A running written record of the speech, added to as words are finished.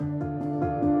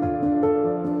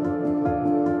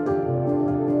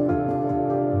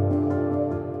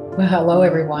Well, hello,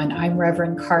 everyone. I'm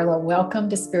Reverend Carla. Welcome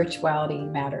to Spirituality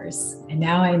Matters. And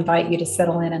now I invite you to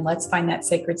settle in and let's find that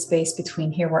sacred space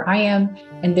between here where I am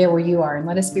and there where you are. And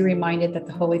let us be reminded that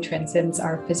the Holy transcends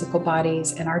our physical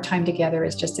bodies and our time together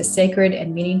is just as sacred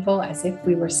and meaningful as if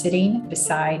we were sitting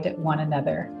beside one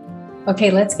another. Okay,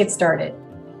 let's get started.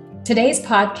 Today's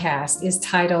podcast is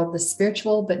titled The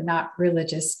Spiritual But Not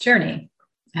Religious Journey.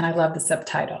 And I love the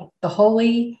subtitle, The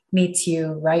Holy Meets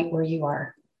You Right Where You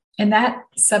Are. And that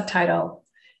subtitle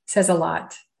says a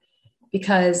lot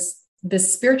because the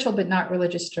spiritual but not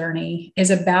religious journey is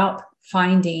about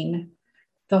finding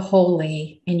the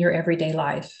holy in your everyday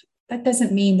life. That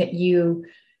doesn't mean that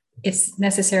it's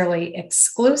necessarily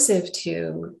exclusive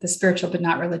to the spiritual but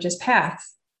not religious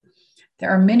path. There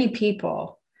are many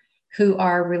people who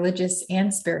are religious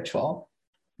and spiritual.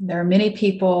 There are many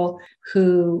people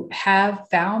who have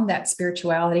found that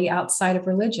spirituality outside of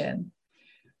religion.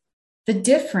 The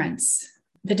difference,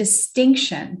 the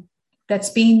distinction that's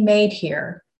being made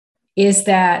here is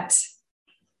that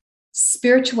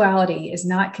spirituality is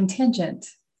not contingent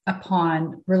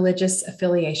upon religious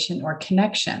affiliation or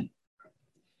connection.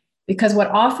 Because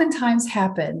what oftentimes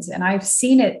happens, and I've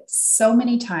seen it so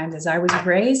many times as I was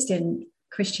raised in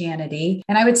Christianity,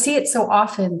 and I would see it so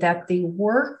often that the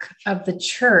work of the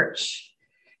church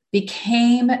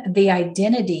became the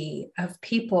identity of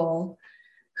people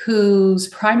whose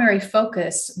primary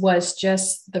focus was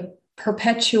just the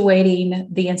perpetuating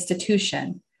the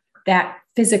institution, that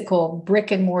physical brick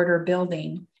and mortar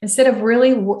building, instead of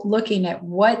really looking at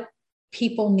what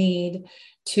people need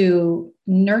to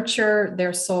nurture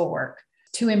their soul work,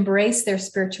 to embrace their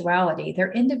spirituality,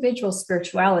 their individual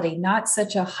spirituality, not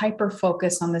such a hyper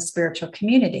focus on the spiritual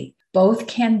community. Both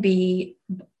can be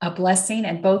a blessing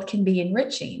and both can be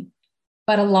enriching.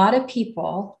 But a lot of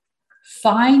people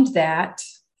find that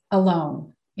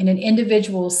alone in an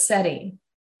individual setting.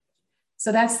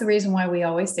 So that's the reason why we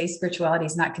always say spirituality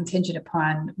is not contingent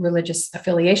upon religious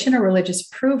affiliation or religious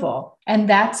approval. And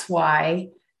that's why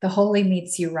the holy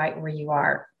meets you right where you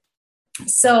are.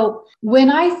 So when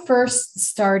I first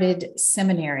started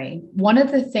seminary, one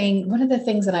of the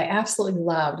things that I absolutely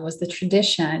loved was the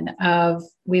tradition of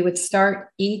we would start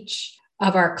each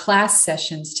of our class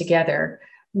sessions together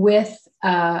with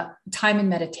time and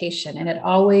meditation, and it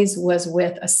always was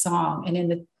with a song.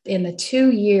 And in the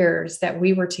 2 years that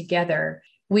we were together,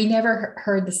 we never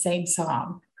heard the same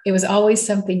song. It was always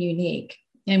something unique.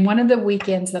 And one of the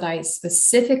weekends that I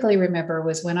specifically remember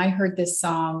was when I heard this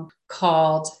song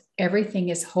called Everything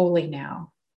is Holy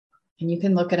Now. And you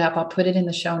can look it up. I'll put it in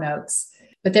the show notes.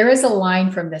 But there is a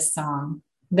line from this song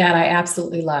that I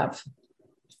absolutely love.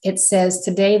 It says,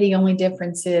 "Today, the only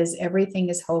difference is everything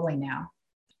is holy now.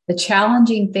 The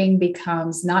challenging thing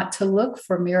becomes not to look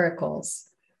for miracles,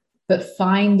 but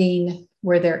finding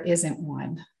where there isn't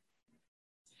one."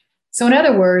 So in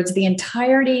other words, the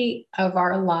entirety of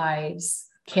our lives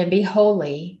can be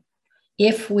holy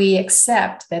if we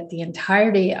accept that the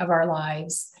entirety of our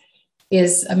lives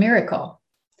is a miracle.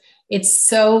 It's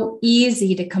so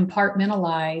easy to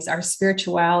compartmentalize our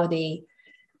spirituality.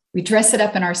 We dress it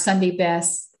up in our Sunday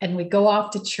best and we go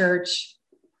off to church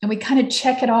and we kind of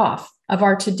check it off of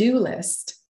our to-do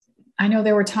list. I know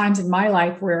there were times in my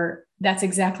life where that's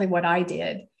exactly what I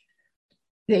did.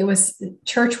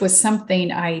 Church was something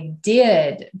I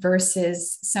did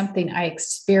versus something I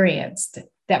experienced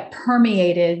that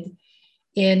permeated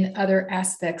in other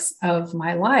aspects of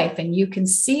my life. And you can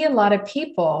see a lot of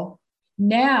people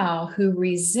now who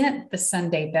resent the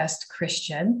Sunday best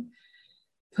Christian,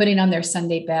 putting on their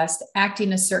Sunday best,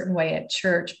 acting a certain way at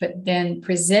church, but then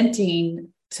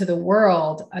presenting to the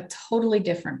world a totally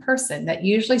different person. That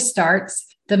usually starts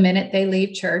the minute they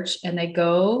leave church and they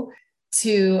go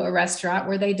to a restaurant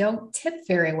where they don't tip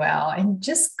very well. And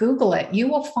just Google it. You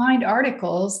will find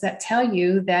articles that tell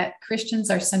you that Christians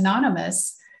are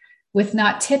synonymous with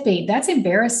not tipping. That's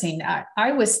embarrassing.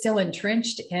 I was still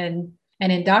entrenched in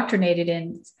and indoctrinated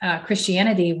in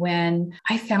Christianity when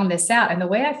I found this out. And the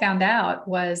way I found out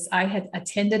was I had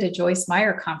attended a Joyce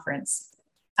Meyer conference.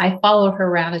 I followed her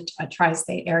around a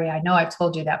tri-state area. I know I've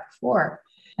told you that before.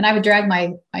 And I would drag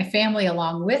my family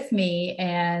along with me.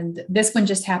 And this one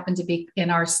just happened to be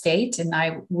in our state. And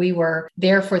we were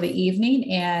there for the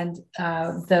evening. And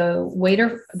the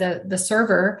waiter, the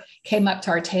server came up to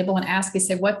our table and asked, he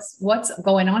said, what's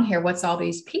going on here? What's all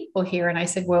these people here? And I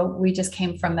said, well, we just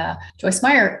came from the Joyce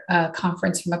Meyer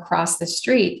conference from across the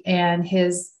street. And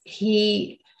his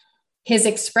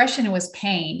expression was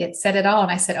pained. It said it all.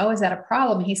 And I said, oh, is that a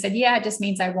problem? And he said, yeah, it just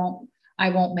means I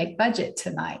won't make budget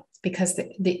tonight. Because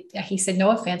he said,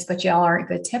 no offense, but y'all aren't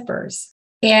good tippers.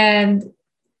 And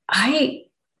I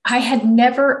I had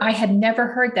never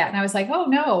heard that. And I was like, oh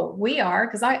no, we are.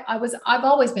 Cause I've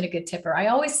always been a good tipper. I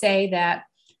always say that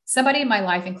somebody in my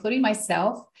life, including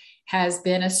myself, has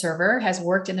been a server, has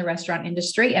worked in the restaurant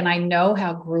industry. And I know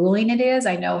how grueling it is.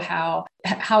 I know how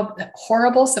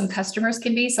horrible some customers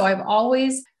can be. So I've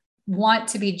always want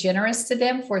to be generous to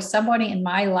them for somebody in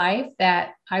my life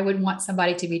that I would want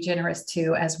somebody to be generous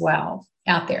to as well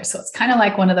out there. So it's kind of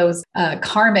like one of those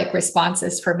karmic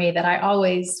responses for me that I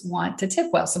always want to tip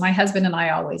well. So my husband and I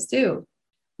always do.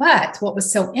 But what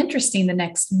was so interesting, the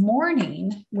next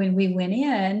morning when we went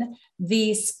in,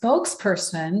 the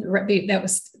spokesperson that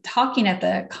was talking at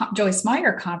the Joyce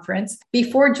Meyer conference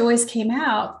before Joyce came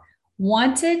out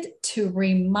wanted to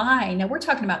remind, now we're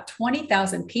talking about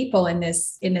 20,000 people in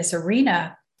this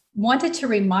arena, wanted to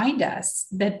remind us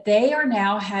that they are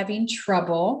now having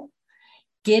trouble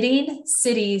getting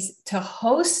cities to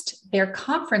host their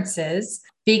conferences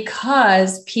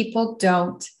because people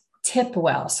don't tip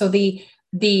well. So the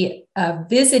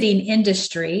visiting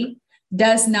industry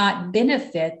does not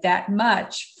benefit that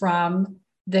much from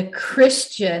the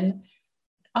Christian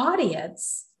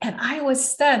audience. And I was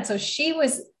stunned. So she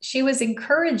was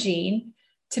encouraging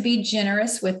to be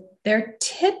generous with their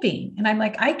tipping. And I'm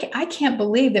like, I can't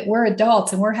believe that we're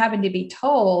adults and we're having to be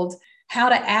told how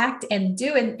to act and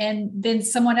do. And then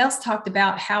someone else talked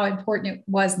about how important it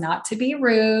was not to be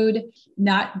rude,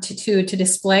 not to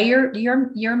display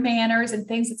your manners and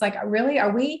things. It's like, really,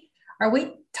 are we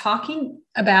talking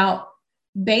about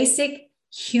basic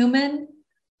human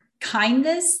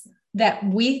kindness that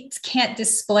we can't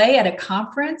display at a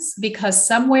conference because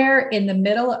somewhere in the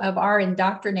middle of our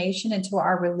indoctrination into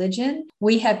our religion,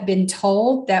 we have been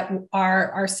told that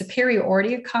our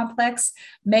superiority complex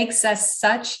makes us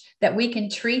such that we can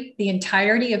treat the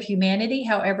entirety of humanity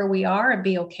however we are and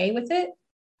be okay with it?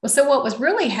 Well, so what was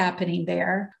really happening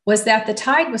there was that the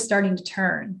tide was starting to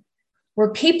turn,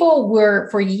 where people were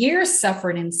for years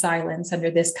suffering in silence under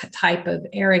this type of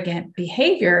arrogant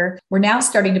behavior, were now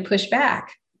starting to push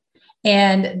back.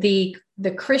 And the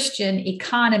Christian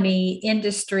economy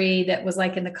industry that was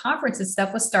like in the conference and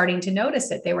stuff was starting to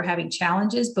notice it. They were having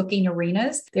challenges booking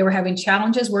arenas. They were having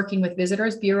challenges working with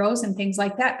visitors bureaus and things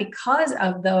like that because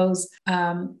of those,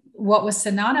 what was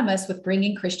synonymous with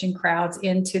bringing Christian crowds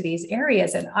into these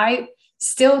areas. And I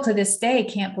still to this day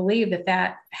can't believe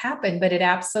that happened, but it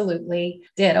absolutely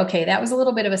did. Okay, that was a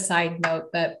little bit of a side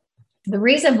note, but the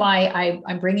reason why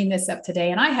I'm bringing this up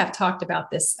today, and I have talked about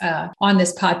this on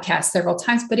this podcast several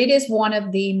times, but it is one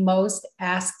of the most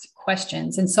asked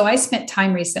questions. And so I spent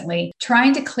time recently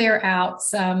trying to clear out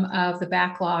some of the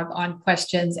backlog on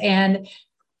questions, and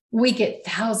we get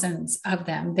thousands of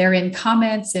them. They're in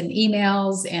comments and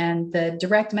emails and the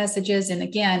direct messages. And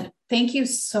again, thank you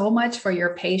so much for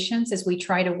your patience as we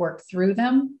try to work through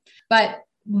them. But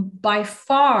by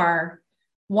far,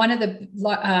 one of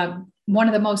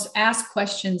the most asked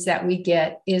questions that we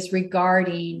get is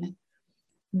regarding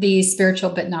the spiritual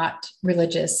but not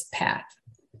religious path.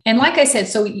 And like I said,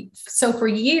 so for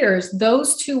years,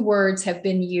 those two words have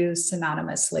been used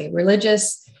synonymously,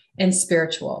 religious and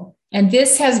spiritual. And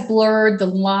this has blurred the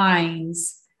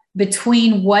lines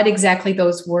between what exactly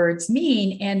those words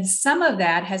mean. And some of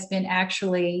that has been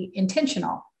actually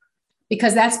intentional,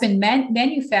 because that's been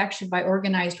manufactured by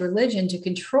organized religion to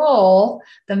control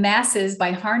the masses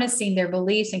by harnessing their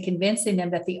beliefs and convincing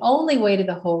them that the only way to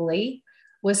the holy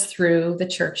was through the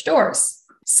church doors.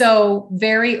 So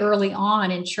very early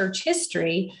on in church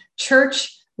history,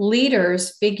 church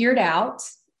leaders figured out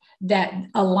that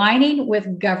aligning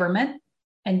with government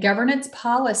and governance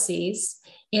policies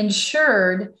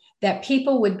ensured that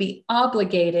people would be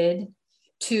obligated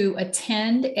to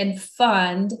attend and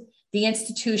fund the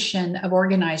institution of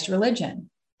organized religion.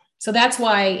 So that's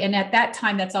why, and at that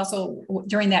time, that's also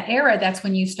during that era, that's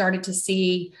when you started to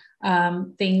see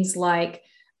things like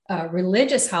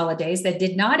religious holidays that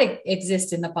did not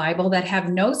exist in the Bible, that have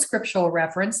no scriptural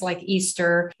reference, like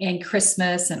Easter and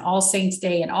Christmas and All Saints'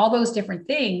 Day and all those different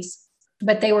things,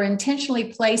 but they were intentionally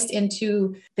placed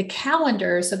into the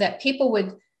calendar so that people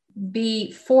would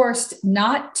be forced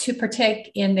not to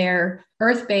partake in their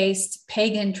earth-based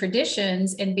pagan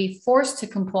traditions and be forced to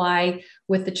comply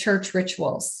with the church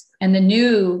rituals and the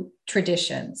new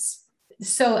traditions.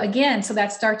 So again, so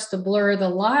that starts to blur the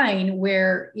line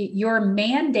where you're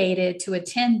mandated to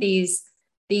attend these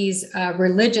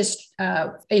religious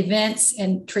events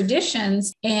and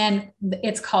traditions, and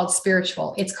it's called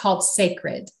spiritual, it's called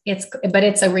sacred, but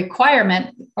it's a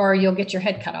requirement or you'll get your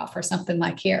head cut off or something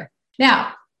like here.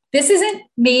 Now, This isn't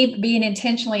me being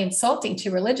intentionally insulting to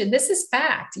religion. This is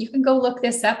fact. You can go look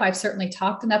this up. I've certainly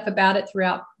talked enough about it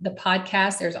throughout the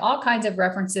podcast. There's all kinds of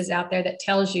references out there that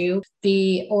tells you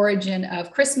the origin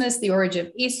of Christmas, the origin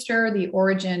of Easter, the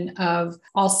origin of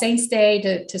All Saints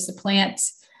Day to supplant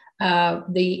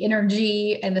the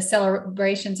energy and the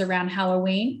celebrations around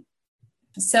Halloween.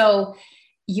 So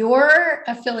your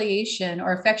affiliation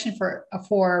or affection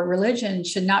for religion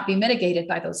should not be mitigated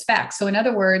by those facts. So in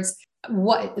other words,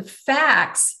 what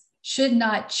facts should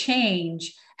not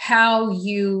change how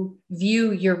you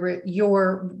view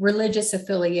your religious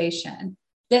affiliation.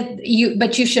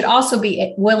 But you should also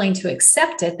be willing to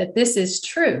accept it, that this is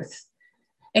truth.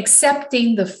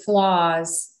 Accepting the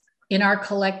flaws in our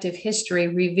collective history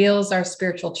reveals our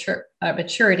spiritual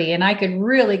maturity. And I could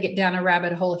really get down a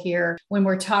rabbit hole here when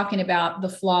we're talking about the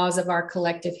flaws of our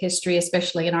collective history,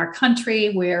 especially in our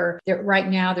country, where right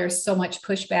now there's so much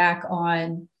pushback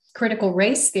on critical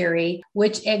race theory,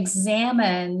 which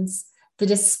examines the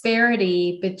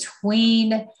disparity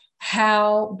between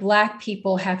how Black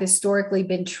people have historically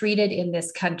been treated in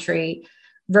this country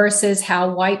versus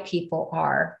how white people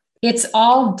are. It's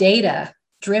all data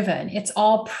driven. It's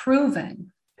all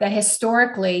proven that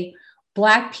historically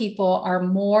Black people are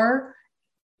more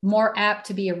apt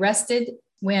to be arrested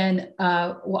when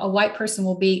a white person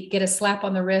will get a slap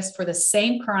on the wrist for the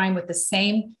same crime with the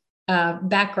same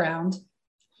background,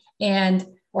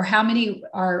 or how many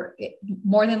are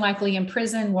more than likely in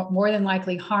prison, more than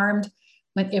likely harmed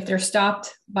if they're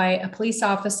stopped by a police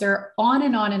officer. On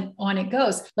and on and on it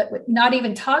goes. But not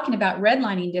even talking about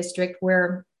redlining district,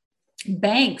 where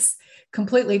banks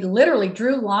completely literally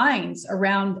drew lines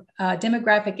around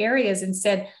demographic areas and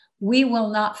said, we will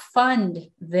not fund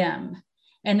them.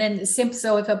 And then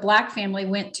so if a Black family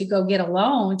went to go get a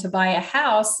loan to buy a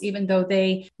house, even though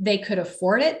they could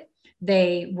afford it,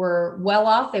 they were well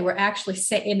off, they were actually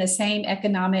in the same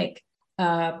economic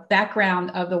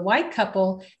background of the white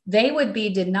couple, they would be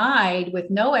denied with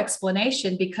no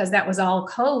explanation, because that was all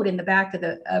code in the back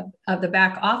of the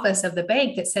back office of the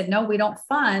bank that said, no, we don't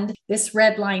fund this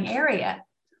red line area.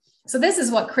 So this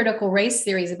is what critical race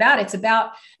theory is about. It's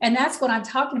about, and that's what I'm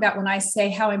talking about when I say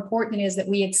how important it is that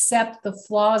we accept the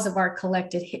flaws of our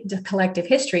collective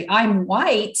history. I'm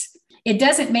white. It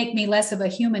doesn't make me less of a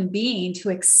human being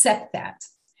to accept that,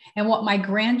 and want my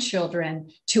grandchildren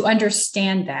to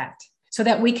understand that, so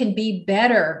that we can be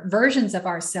better versions of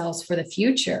ourselves for the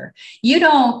future. You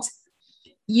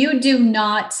do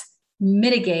not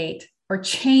mitigate or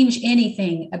change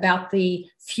anything about the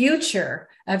future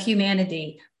of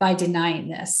humanity by denying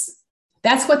this.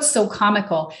 That's what's so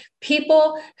comical.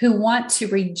 People who want to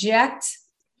reject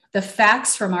the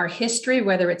facts from our history,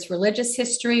 whether it's religious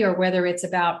history or whether it's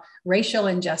about racial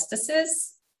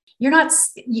injustices,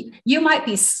 you might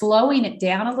be slowing it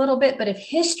down a little bit, but if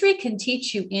history can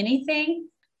teach you anything,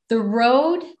 the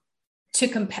road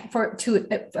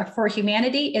for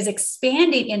humanity is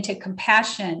expanding into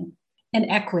compassion and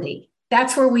equity.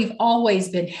 That's where we've always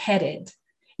been headed.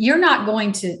 You're not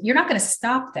going to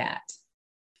stop that.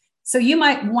 So you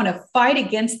might want to fight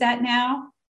against that now,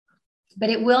 but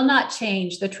it will not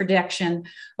change the trajectory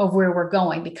of where we're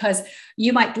going, because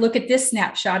you might look at this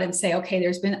snapshot and say, okay,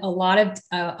 there's been a lot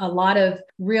of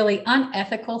really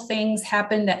unethical things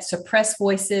happen that suppress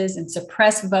voices and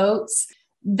suppress votes.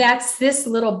 That's this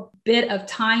little bit of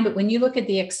time. But when you look at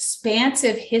the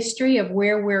expansive history of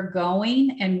where we're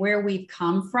going and where we've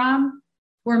come from,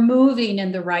 we're moving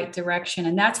in the right direction.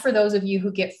 And that's for those of you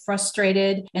who get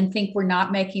frustrated and think we're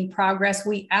not making progress.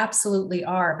 We absolutely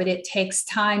are, but it takes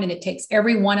time, and it takes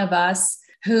every one of us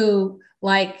who,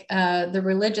 like the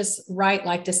religious right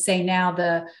like to say now,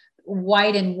 the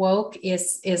white and woke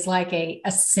is like a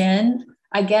sin,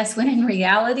 I guess, when in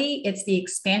reality, it's the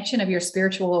expansion of your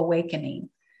spiritual awakening.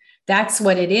 That's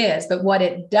what it is. But what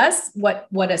it does,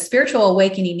 what a spiritual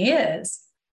awakening is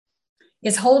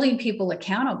holding people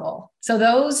accountable. So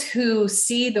those who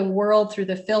see the world through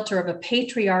the filter of a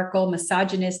patriarchal,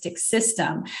 misogynistic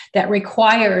system that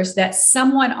requires that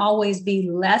someone always be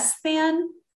less than,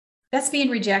 that's being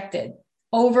rejected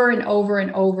over and over and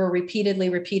over,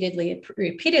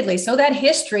 repeatedly, so that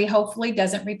history hopefully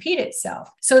doesn't repeat itself,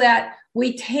 so that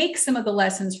we take some of the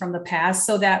lessons from the past,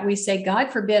 so that we say,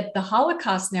 God forbid the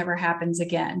Holocaust never happens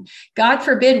again. God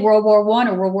forbid World War I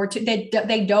or World War II,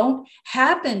 they don't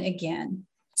happen again.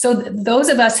 So those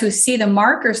of us who see the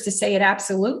markers to say it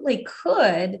absolutely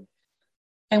could,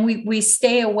 and we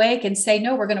stay awake and say,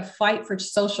 no, we're going to fight for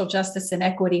social justice and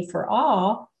equity for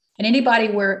all. And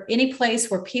any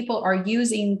place where people are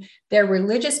using their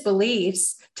religious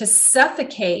beliefs to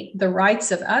suffocate the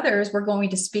rights of others, we're going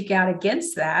to speak out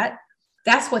against that.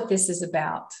 That's what this is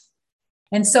about.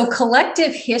 And so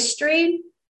collective history,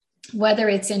 whether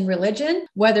it's in religion,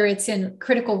 whether it's in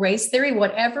critical race theory,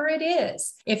 whatever it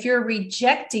is, if you're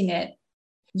rejecting it,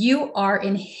 you are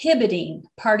inhibiting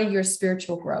part of your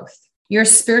spiritual growth, your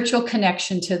spiritual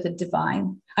connection to the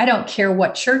divine. I don't care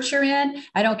what church you're in.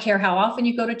 I don't care how often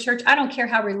you go to church. I don't care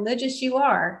how religious you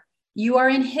are. You are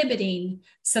inhibiting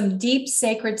some deep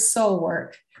sacred soul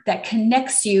work that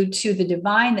connects you to the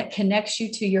divine, that connects you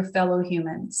to your fellow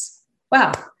humans.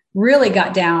 Wow. Really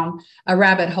got down a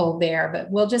rabbit hole there, but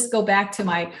we'll just go back to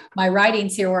my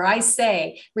writings here where I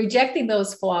say rejecting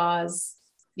those flaws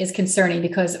is concerning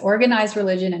because organized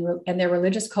religion and their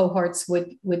religious cohorts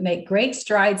would make great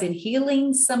strides in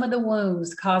healing some of the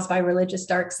wounds caused by religious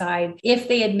dark side if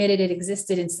they admitted it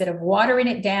existed instead of watering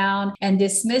it down and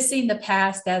dismissing the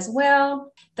past as,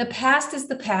 well, the past is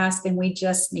the past and we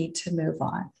just need to move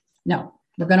on. No,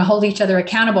 we're going to hold each other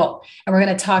accountable and we're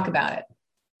going to talk about it.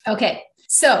 Okay.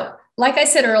 So, like I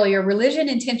said earlier, religion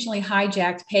intentionally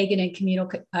hijacked pagan and communal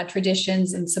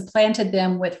traditions and supplanted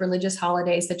them with religious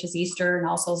holidays such as Easter and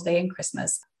All Souls Day and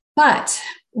Christmas. But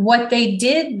what they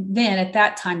did then at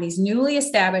that time, these newly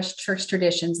established church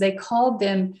traditions, they called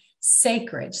them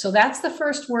sacred. So that's the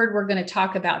first word we're going to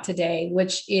talk about today,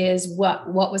 which is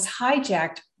what was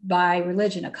hijacked by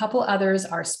religion. A couple others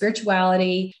are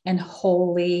spirituality and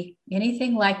holy,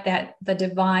 anything like that, the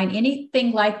divine,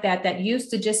 anything like that, that used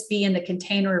to just be in the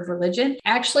container of religion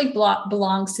actually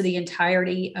belongs to the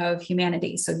entirety of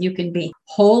humanity. So you can be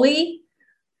holy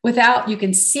you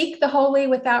can seek the holy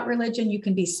without religion. You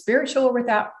can be spiritual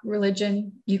without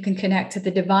religion. You can connect to the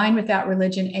divine without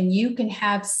religion, and you can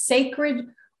have sacred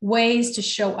ways to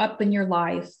show up in your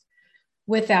life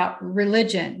without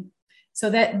religion. So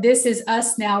that this is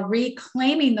us now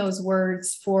reclaiming those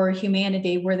words for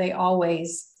humanity where they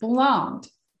always belonged.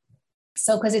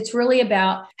 So, because it's really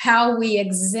about how we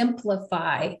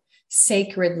exemplify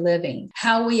sacred living,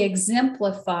 how we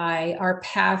exemplify our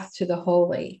path to the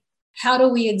holy. How do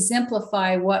we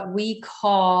exemplify what we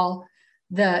call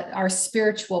our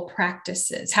spiritual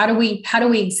practices? How do we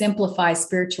exemplify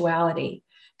spirituality?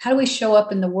 How do we show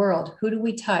up in the world? Who do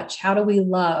we touch? How do we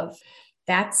love?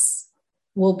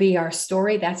 Will be our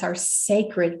story. That's our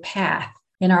sacred path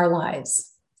in our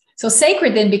lives. So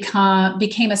sacred then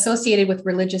became associated with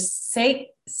religious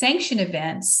sanction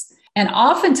events. And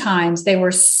oftentimes they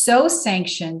were so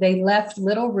sanctioned, they left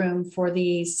little room for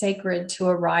the sacred to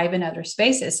arrive in other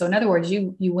spaces. So in other words,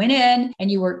 you went in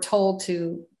and you were told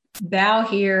to bow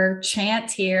here, chant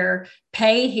here,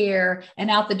 pay here, and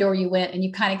out the door you went, and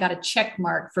you kind of got a check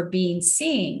mark for being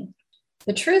seen.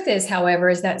 The truth is, however,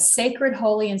 is that sacred,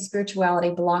 holy, and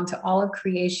spirituality belong to all of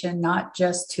creation, not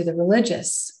just to the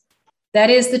religious. That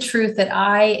is the truth that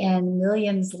I and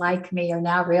millions like me are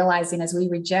now realizing as we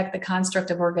reject the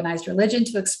construct of organized religion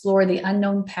to explore the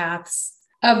unknown paths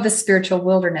of the spiritual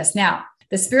wilderness. Now,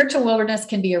 the spiritual wilderness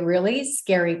can be a really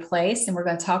scary place, and we're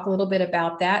going to talk a little bit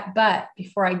about that. But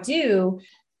before I do,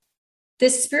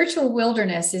 this spiritual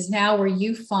wilderness is now where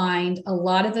you find a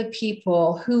lot of the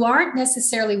people who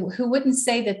wouldn't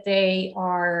say that they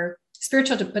are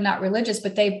spiritual but not religious,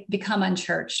 but they become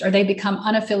unchurched or they become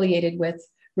unaffiliated with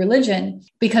religion,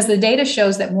 because the data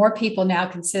shows that more people now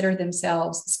consider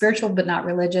themselves spiritual but not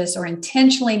religious, or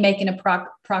intentionally making a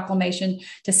proclamation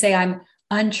to say I'm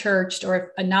unchurched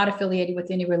or not affiliated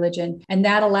with any religion. And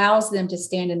that allows them to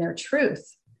stand in their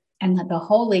truth. And that the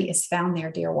holy is found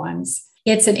there, dear ones.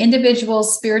 It's an individual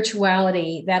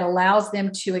spirituality that allows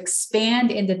them to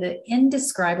expand into the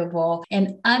indescribable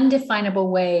and undefinable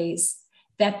ways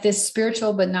that this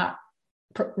spiritual but not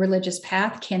religious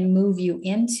path can move you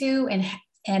into,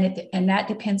 and that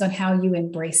depends on how you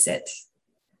embrace it.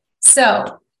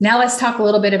 So now let's talk a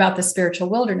little bit about the spiritual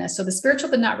wilderness. So the spiritual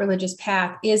but not religious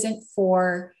path isn't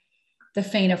for the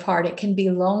faint of heart. It can be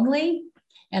lonely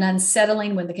and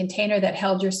unsettling when the container that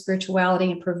held your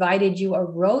spirituality and provided you a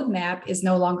roadmap is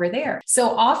no longer there. So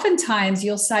oftentimes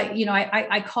you'll cite,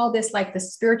 I call this like the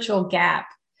spiritual gap,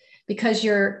 because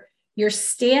you're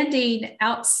standing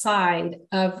outside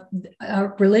of a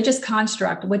religious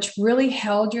construct, which really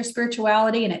held your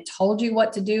spirituality, and it told you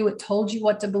what to do. It told you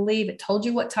what to believe. It told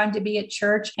you what time to be at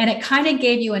church. And it kind of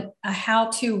gave you a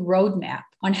how-to roadmap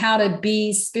on how to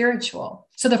be spiritual.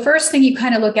 So the first thing you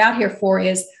kind of look out here for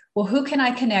is, well, who can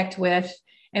I connect with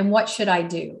and what should I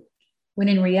do? When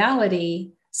in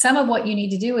reality, some of what you need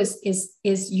to do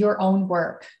is your own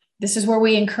work. This is where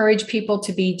we encourage people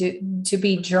to be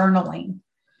journaling,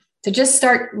 to just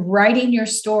start writing your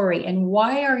story. And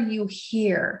why are you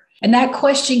here? And that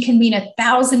question can mean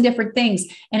 1,000 different things.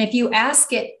 And if you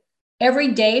ask it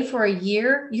every day for a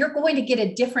year, you're going to get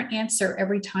a different answer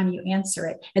every time you answer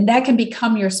it. And that can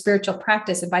become your spiritual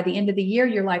practice. And by the end of the year,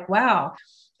 you're like, wow,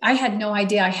 I had no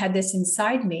idea I had this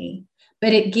inside me.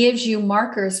 But it gives you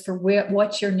markers for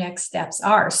what your next steps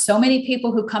are. So many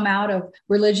people who come out of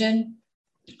religion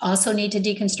also need to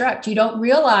deconstruct. You don't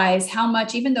realize how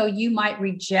much, even though you might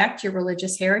reject your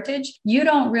religious heritage, you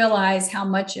don't realize how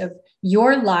much of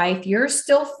your life you're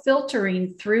still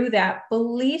filtering through that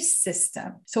belief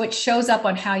system. So it shows up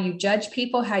on how you judge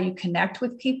people, how you connect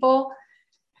with people,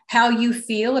 how you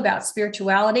feel about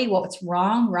spirituality, what's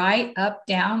wrong, right, up,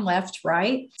 down, left,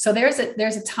 right. So there's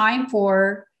a time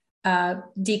for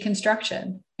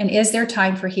deconstruction. And is there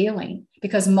time for healing?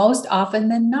 Because most often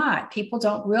than not, people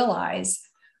don't realize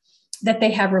that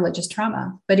they have religious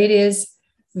trauma, but it is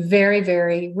very,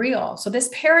 very real. So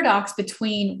this paradox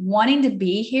between wanting to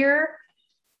be here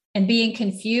and being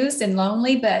confused and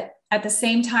lonely, but at the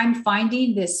same time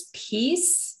finding this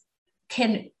peace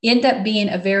can end up being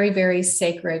a very, very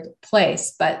sacred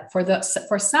place. But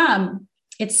for some,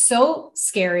 it's so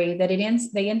scary that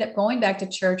they end up going back to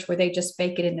church where they just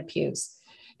fake it in the pews,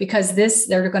 because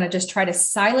they're going to just try to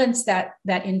silence that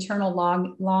internal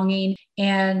longing.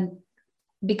 And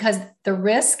because the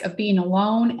risk of being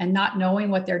alone and not knowing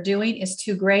what they're doing is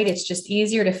too great, it's just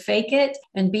easier to fake it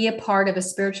and be a part of a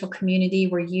spiritual community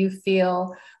where you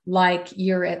feel like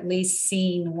you're at least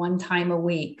seen one time a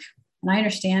week. And I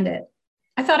understand it.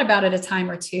 I thought about it a time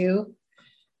or two,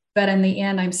 but in the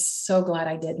end, I'm so glad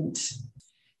I didn't.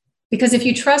 Because if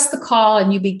you trust the call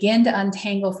and you begin to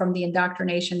untangle from the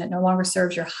indoctrination that no longer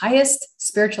serves your highest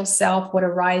spiritual self, what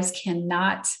arrives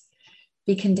cannot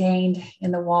be contained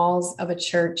in the walls of a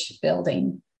church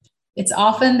building. It's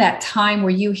often that time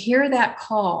where you hear that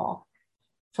call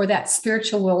for that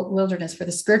spiritual wilderness, for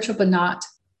the spiritual but not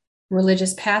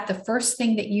religious path. The first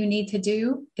thing that you need to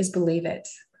do is believe it.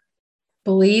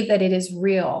 Believe that it is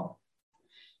real.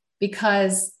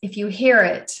 Because if you hear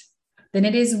it, then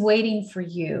it is waiting for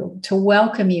you to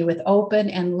welcome you with open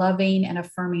and loving and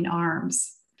affirming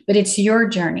arms. But it's your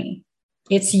journey.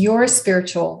 It's your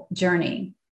spiritual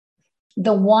journey.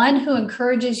 The one who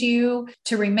encourages you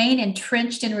to remain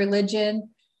entrenched in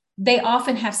religion, they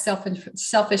often have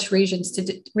selfish reasons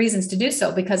to do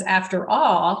so, because after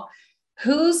all,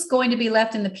 who's going to be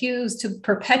left in the pews to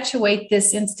perpetuate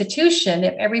this institution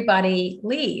if everybody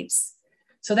leaves?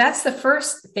 So that's the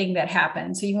first thing that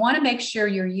happens. So you want to make sure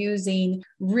you're using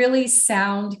really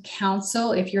sound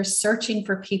counsel if you're searching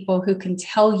for people who can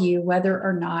tell you whether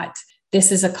or not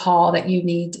this is a call that you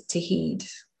need to heed.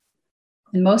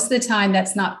 And most of the time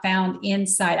that's not found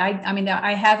inside. I mean,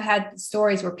 I have had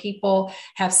stories where people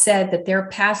have said that their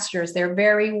pastors, they're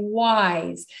very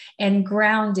wise and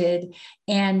grounded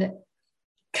and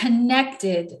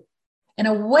connected and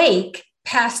awake.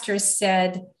 Pastors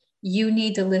said, you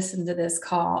need to listen to this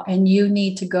call and you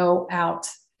need to go out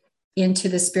into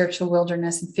the spiritual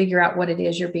wilderness and figure out what it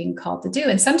is you're being called to do.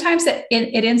 And sometimes it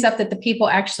ends up that the people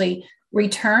actually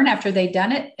return after they've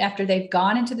done it, after they've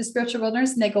gone into the spiritual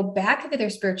wilderness, and they go back into their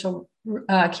spiritual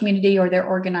community or their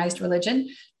organized religion.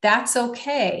 That's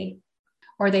okay.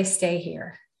 Or they stay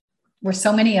here, where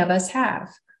so many of us have.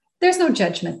 There's no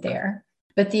judgment there,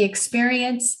 but the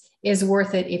experience is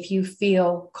worth it if you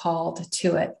feel called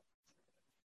to it.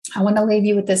 I want to leave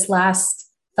you with this last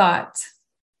thought.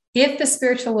 If the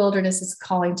spiritual wilderness is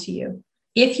calling to you,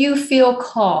 if you feel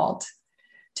called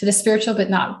to the spiritual but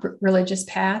not religious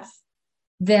path,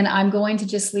 then I'm going to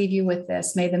just leave you with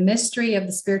this. May the mystery of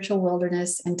the spiritual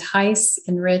wilderness entice,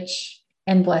 enrich,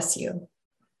 and bless you.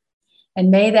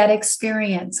 And may that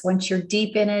experience, once you're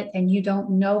deep in it and you don't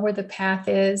know where the path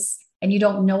is and you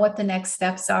don't know what the next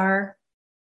steps are,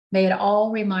 may it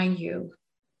all remind you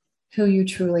who you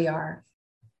truly are.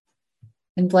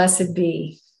 And blessed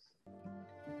be.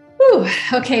 Whew.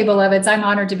 Okay, beloveds, I'm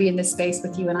honored to be in this space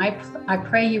with you. And I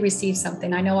pray you receive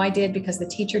something. I know I did, because the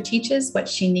teacher teaches what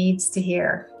she needs to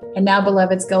hear. And now,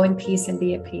 beloveds, go in peace and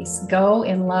be at peace. Go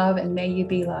in love and may you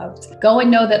be loved. Go and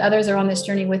know that others are on this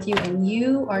journey with you and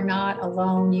you are not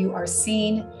alone. You are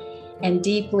seen and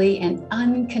deeply and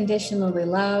unconditionally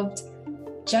loved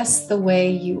just the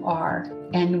way you are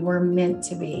and were meant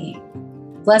to be.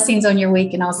 Blessings on your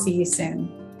week, and I'll see you soon.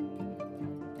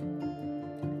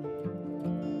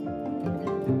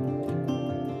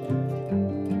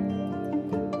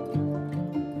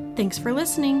 Thanks for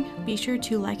listening. Be sure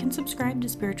to like and subscribe to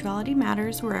Spirituality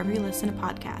Matters wherever you listen to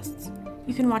podcasts.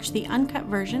 You can watch the uncut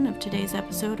version of today's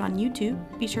episode on YouTube.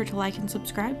 Be sure to like and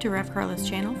subscribe to Rev Carla's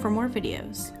channel for more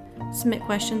videos. Submit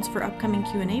questions for upcoming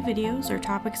Q&A videos or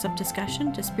topics of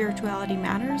discussion to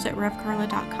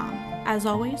spiritualitymatters@revcarla.com. As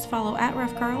always, follow at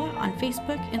Rev Carla on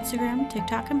Facebook, Instagram,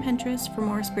 TikTok, and Pinterest for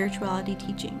more spirituality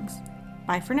teachings.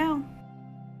 Bye for now.